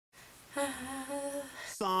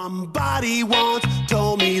Somebody once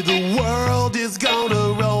told me the world is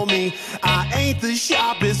gonna roll me. I ain't the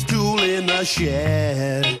sharpest tool in the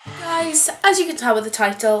shed. Guys, as you can tell with the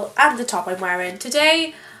title and the top I'm wearing,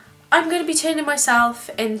 today I'm going to be turning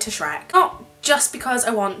myself into Shrek. Not just because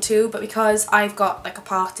I want to, but because I've got like a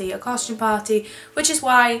party, a costume party, which is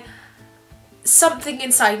why something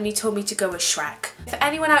inside me told me to go as Shrek. If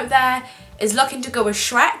anyone out there is looking to go as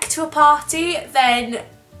Shrek to a party, then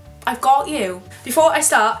I've got you. Before I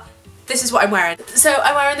start, this is what I'm wearing. So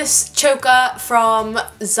I'm wearing this choker from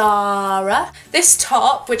Zara. This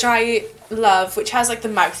top, which I love, which has like the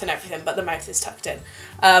mouth and everything, but the mouth is tucked in,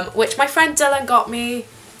 which my friend Dylan got me.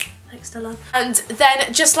 Thanks, Dylan. And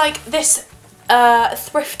then just like this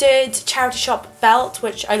thrifted charity shop belt,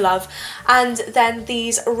 which I love, and then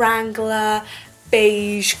these Wrangler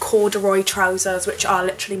beige corduroy trousers, which are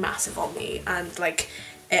literally massive on me, and like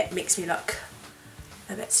it makes me look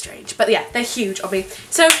a bit strange, but yeah, they're huge on me.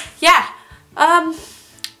 So yeah,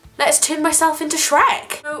 let's turn myself into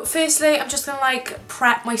Shrek. So firstly, I'm just gonna like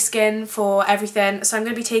prep my skin for everything. So I'm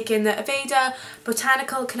gonna be taking the Aveda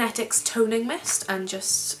Botanical Kinetics Toning Mist and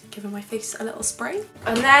just giving my face a little spray.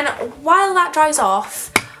 And then while that dries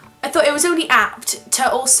off, I thought it was only apt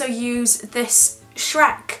to also use this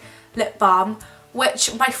Shrek lip balm,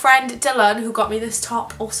 which my friend Dylan, who got me this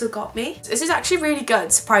top, also got me. This is actually really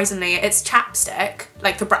good, surprisingly. It's chapstick,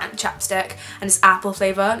 like the brand chapstick, and it's apple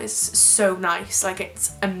flavour, and it's so nice, like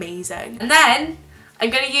it's amazing. And then I'm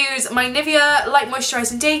gonna use my Nivea Light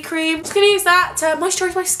Moisturising Day Cream. I'm just gonna use that to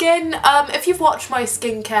moisturise my skin. If you've watched my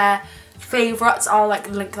skincare favourites, I'll like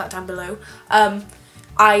link that down below.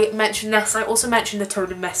 I mentioned this, I also mentioned the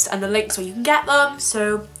toning mist and the links where you can get them,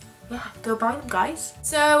 so yeah, go buy them, guys.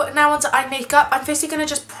 So now onto eye makeup. I'm firstly going to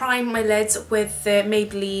just prime my lids with the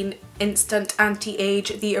Maybelline Instant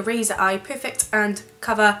Anti-Age The Eraser Eye Perfect and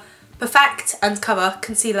Cover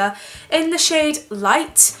Concealer in the shade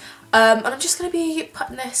Light. And I'm just going to be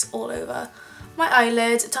putting this all over my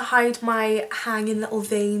eyelid to hide my hanging little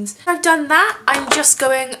veins. When I've done that, I'm just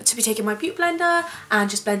going to be taking my beauty blender and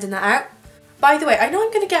just blending that out. By the way, I know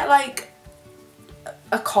I'm going to get like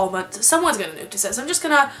a comment, someone's going to notice it, so I'm just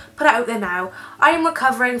going to put it out there now. I am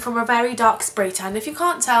recovering from a very dark spray tan. If you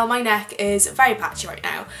can't tell, my neck is very patchy right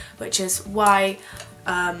now, which is why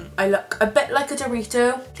I look a bit like a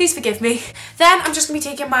Dorito. Please forgive me. Then I'm just going to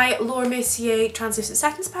be taking my Laura Mercier translucent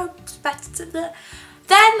setting powder.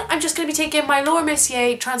 Then I'm just going to be taking my Laura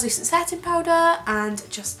Mercier translucent setting powder and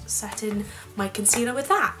just setting my concealer with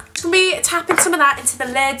that. Just going to be tapping some of that into the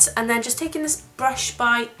lids and then just taking this brush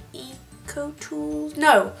by Tools.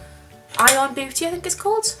 No, Ion Beauty, I think it's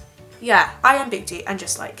called. Yeah, Ion Beauty, and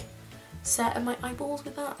just like setting my eyeballs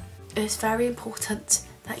with that. It's very important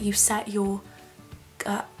that you set your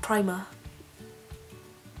primer.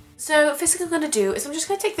 So first thing I'm going to do is I'm just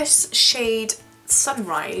going to take this shade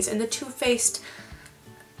Sunrise in the Too Faced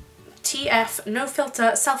TF No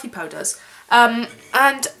Filter Selfie Powders. And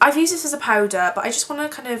I've used this as a powder, but I just want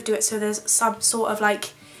to kind of do it so there's some sort of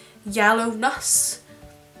like yellowness.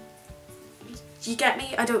 You get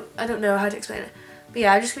me? I don't know how to explain it. But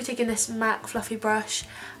yeah, I'm just going to be taking this MAC fluffy brush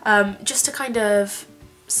just to kind of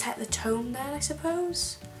set the tone then, I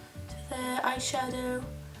suppose. To the eyeshadow.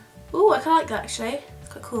 Ooh, I kind of like that actually.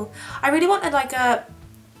 It's quite cool. I really wanted like a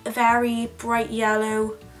very bright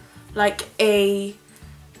yellow, like a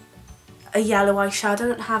yellow eyeshadow. I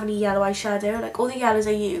don't have any yellow eyeshadow. Like all the yellows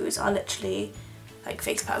I use are literally like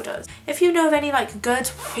face powders. If you know of any like good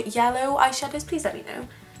yellow eyeshadows, please let me know.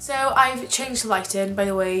 So I've changed the lighting, by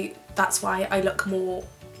the way, that's why I look more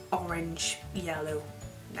orange yellow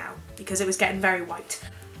now, because it was getting very white.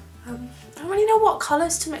 I don't really know what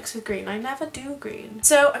colours to mix with green, I never do green.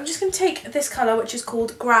 So I'm just going to take this colour, which is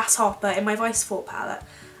called Grasshopper, in my Vice 4 palette,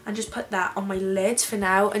 and just put that on my lid for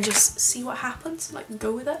now and just see what happens and like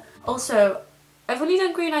go with it. Also, I've only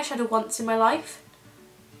done green eyeshadow once in my life,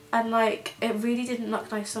 and like it really didn't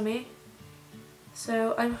look nice on me.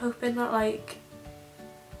 So I'm hoping that like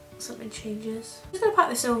something changes. I'm just going to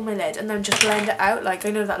pat this over my lid and then just blend it out. Like,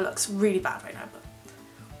 I know that looks really bad right now, but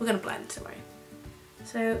we're going to blend it away.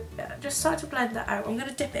 So yeah, just start to blend that out. I'm going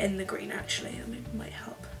to dip it in the green actually, that maybe might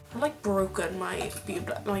help. I've like broken my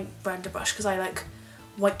blender brush because I like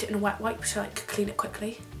wiped it in a wet wipe to like clean it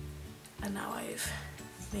quickly. And now I've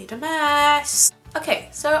made a mess. Okay,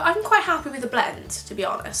 so I'm quite happy with the blend, to be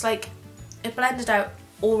honest. Like, it blended out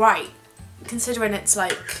alright, considering it's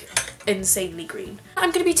like insanely green. I'm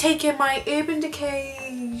going to be taking my Urban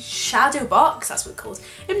Decay shadow box, that's what it's called,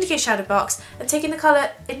 Urban Decay shadow box, and taking the colour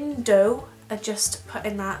Indo and just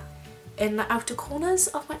putting that in the outer corners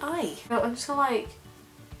of my eye. So I'm just going to like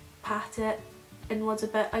pat it inwards a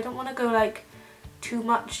bit. I don't want to go like too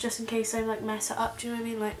much just in case I like mess it up, do you know what I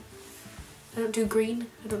mean? Like, I don't do green,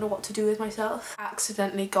 I don't know what to do with myself. I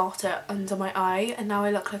accidentally got it under my eye and now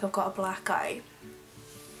I look like I've got a black eye.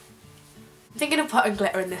 I'm thinking of putting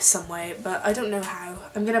glitter in this some way, but I don't know how.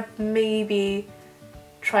 I'm gonna maybe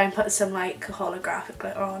try and put some like holographic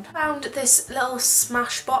glitter on. I found this little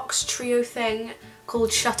Smashbox trio thing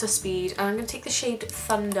called Shutter Speed, and I'm gonna take the shade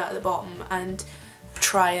Thunder at the bottom and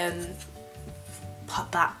try and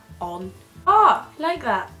put that on. Ah, I like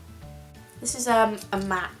that. This is a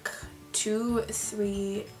MAC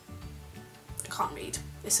 23, I can't read.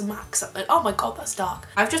 It's a MAC something. Oh my god, that's dark.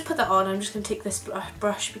 I've just put that on. I'm just going to take this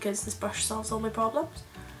brush because this brush solves all my problems.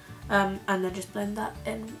 And then just blend that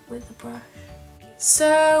in with the brush.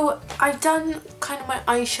 So I've done kind of my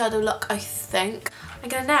eyeshadow look, I think. I'm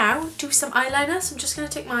going to now do some eyeliner. So I'm just going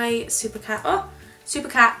to take my Super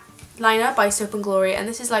Cat liner by Soap and Glory. And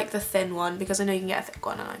this is like the thin one because I know you can get a thick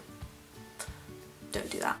one and I don't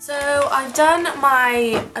do that. So I've done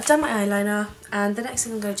my eyeliner, and the next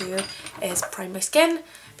thing I'm going to do is prime my skin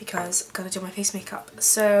because I'm going to do my face makeup.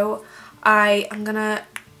 So I am going to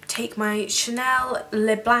take my Chanel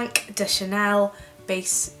Le Blanc de Chanel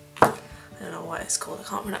base, I don't know what it's called, I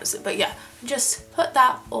can't pronounce it, but yeah, just put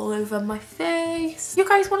that all over my face. If you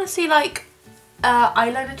guys want to see like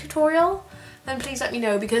eyeliner tutorial, then please let me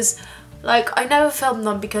know, because like I never film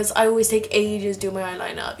them because I always take ages doing my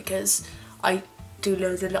eyeliner because I do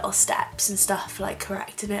loads of little steps and stuff like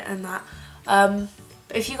correcting it and that. But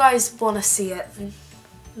if you guys want to see it, then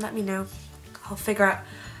let me know. I'll figure out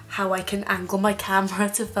how I can angle my camera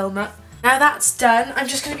to film it. Now that's done, I'm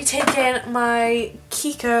just going to be taking my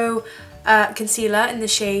Kiko concealer in the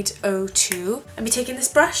shade 02. I'll be taking this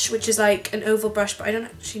brush, which is like an oval brush, but I don't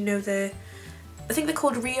actually know I think they're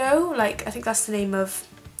called Rio, like I think that's the name of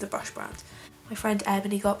the brush brand. My friend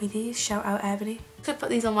Ebony got me these, shout out Ebony. I'm gonna put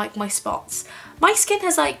these on like my spots. My skin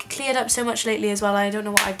has like cleared up so much lately as well, I don't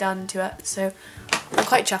know what I've done to it, so I'm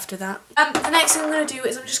quite chuffed with that. The next thing I'm going to do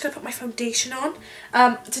is I'm just going to put my foundation on.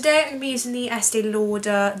 Today I'm going to be using the Estee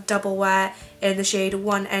Lauder Double Wear in the shade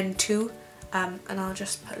 1N2. And I'll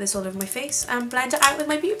just put this all over my face and blend it out with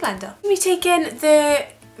my beauty blender. I'm going to be taking the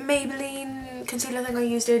Maybelline concealer thing I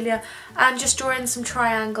used earlier and just drawing some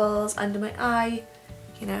triangles under my eye,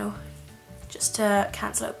 you know, just to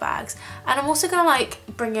cancel out bags. And I'm also going to like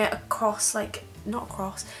bring it across, like, not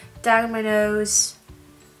across, down my nose,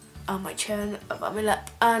 on my chin, above my lip,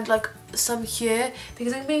 and like some here,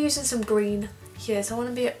 because I'm going to be using some green here, so I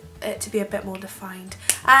want it to be a bit more defined.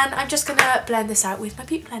 And I'm just going to blend this out with my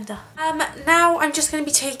beauty blender. Now I'm just going to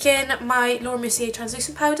be taking my Laura Mercier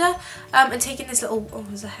translucent powder and taking this little, oh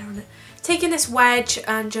there's a hair on it, taking this wedge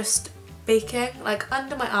and just baking like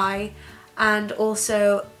under my eye and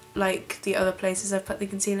also like the other places I've put the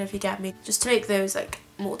concealer, if you get me, just to make those like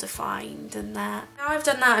more defined and that. Now I've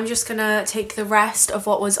done that, I'm just gonna take the rest of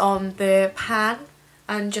what was on the pan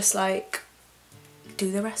and just like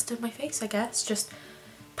do the rest of my face, I guess, just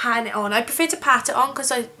patting it on. I prefer to pat it on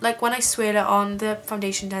because I like when I swirl it on, the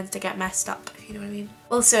foundation tends to get messed up, if you know what I mean.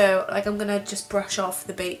 Also, like I'm gonna just brush off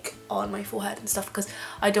the bake on my forehead and stuff because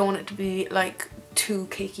I don't want it to be like too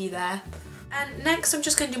cakey there. And next I'm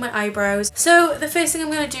just going to do my eyebrows. So the first thing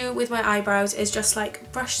I'm going to do with my eyebrows is just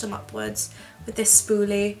like brush them upwards with this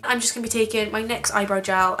spoolie. I'm just going to be taking my NYX eyebrow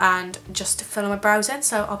gel and just filling my brows in,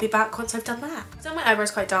 so I'll be back once I've done that. I've done my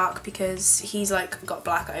eyebrows quite dark because he's like got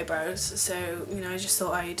black eyebrows, so you know I just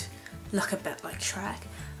thought I'd look a bit like Shrek.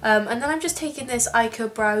 And then I'm just taking this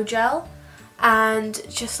Ico brow gel and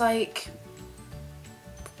just like,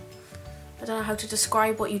 I don't know how to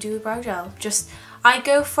describe what you do with brow gel. Just, I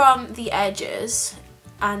go from the edges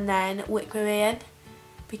and then work my way in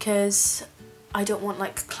because I don't want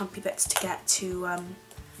like clumpy bits to get to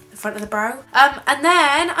the front of the brow. And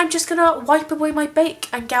then I'm just gonna wipe away my bake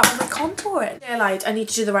and get all my contour in. I need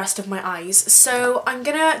to do the rest of my eyes, so I'm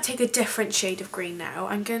gonna take a different shade of green now.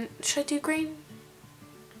 Should I do green?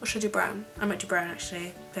 Or should I do brown? I might do brown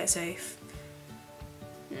actually, play it safe.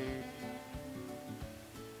 I'm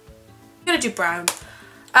gonna do brown.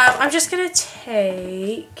 I'm just going to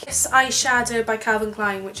take this eyeshadow by Calvin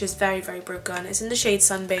Klein, which is very, very broken. It's in the shade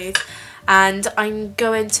Sunbathe. And I'm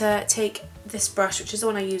going to take this brush, which is the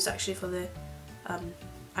one I used actually for the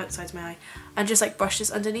outside of my eye, and just like brush this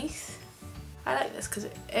underneath. I like this because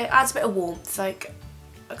it adds a bit of warmth. Like,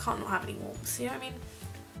 I can't not have any warmth, you know what I mean?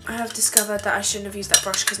 I have discovered that I shouldn't have used that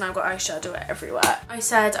brush because now I've got eyeshadow everywhere. I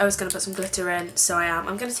said I was going to put some glitter in, so I am.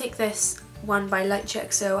 I'm going to take this one by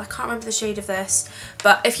LightChixO. I can't remember the shade of this,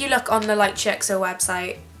 but if you look on the LightChixO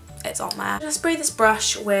website, it's on there. I'm gonna spray this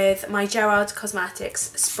brush with my Gerard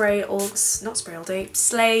Cosmetics Slay All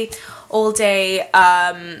Day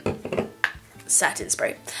setting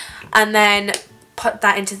spray. And then put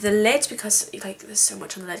that into the lid because like there's so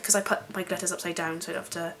much on the lid because I put my glitters upside down, so I don't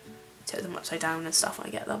have to tip them upside down and stuff when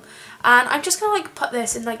I get them. And I'm just gonna like put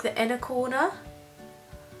this in like the inner corner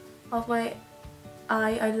of my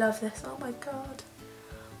eye. I love this. Oh my god.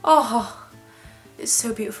 Oh, it's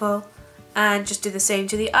so beautiful. And just do the same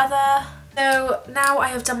to the other. So now I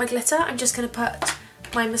have done my glitter, I'm just gonna put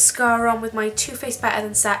my mascara on with my Too Faced Better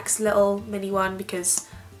Than Sex little mini one because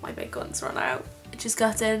my big one's run out, which is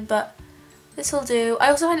gutting, but this will do. I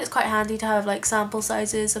also find it's quite handy to have like sample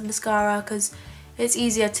sizes of mascara because it's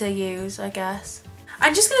easier to use, I guess.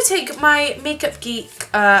 I'm just going to take my Makeup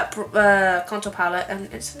Geek contour palette,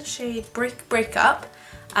 and it's in the shade Break Up,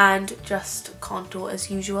 and just contour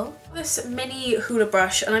as usual. This mini hula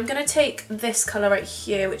brush, and I'm going to take this colour right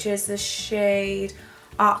here, which is the shade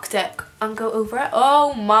Arctic, and go over it.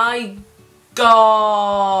 Oh my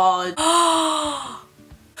god!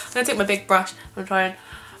 I'm going to take my big brush and try and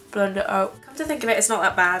blend it out. Come to think of it, it's not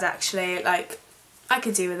that bad actually, like I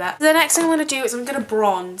could do with that. The next thing I'm going to do is I'm going to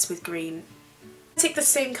bronze with green. Take the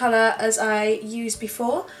same colour as I used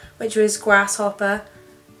before, which was Grasshopper,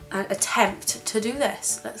 and attempt to do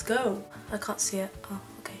this. Let's go. I can't see it. Oh,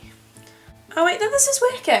 okay. Oh wait, no, this is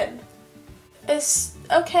working. It's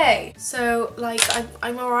okay. So like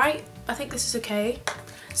I'm alright. I think this is okay.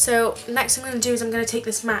 So next thing I'm going to do is I'm going to take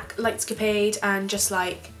this MAC Lightscapade and just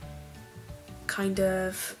like kind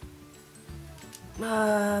of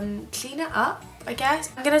clean it up, I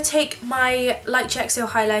guess. I'm going to take my Light Check Seal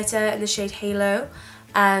highlighter in the shade Halo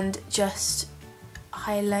and just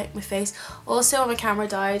highlight my face. Also, when my camera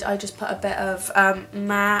died, I just put a bit of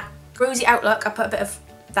matte Rosy Outlook. I put a bit of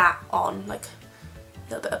that on, like a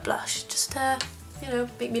little bit of blush, just to, you know,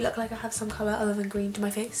 make me look like I have some colour other than green to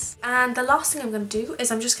my face. And the last thing I'm going to do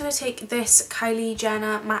is I'm just going to take this Kylie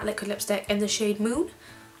Jenner matte liquid lipstick in the shade Moon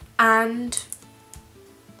and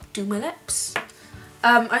do my lips.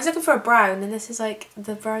 I was looking for a brown, and this is like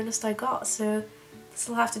the brownest I got, so this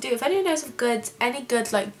will have to do. If anyone knows of any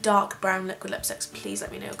good like dark brown liquid lipsticks, please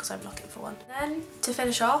let me know because I'm looking for one. Then to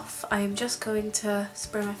finish off, I'm just going to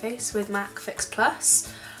spray my face with MAC Fix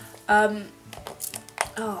Plus. Oh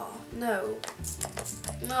no.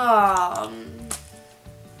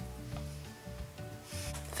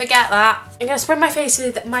 Forget that. I'm going to spray my face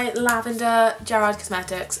with my Lavender Gerard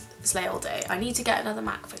Cosmetics Slay All Day. I need to get another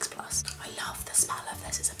MAC Fix Plus. I love the smell of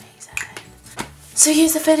this, it's amazing. So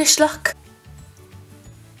here's the finished look.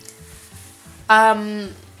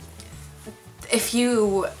 If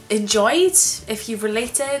you enjoyed, if you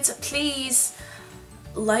related, please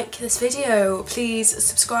like this video, please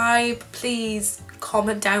subscribe, please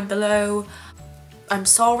comment down below. I'm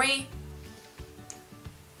sorry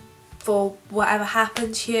for whatever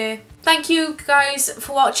happened here. Thank you guys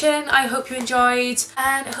for watching, I hope you enjoyed,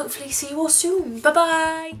 and hopefully see you all soon. Bye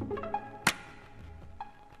bye!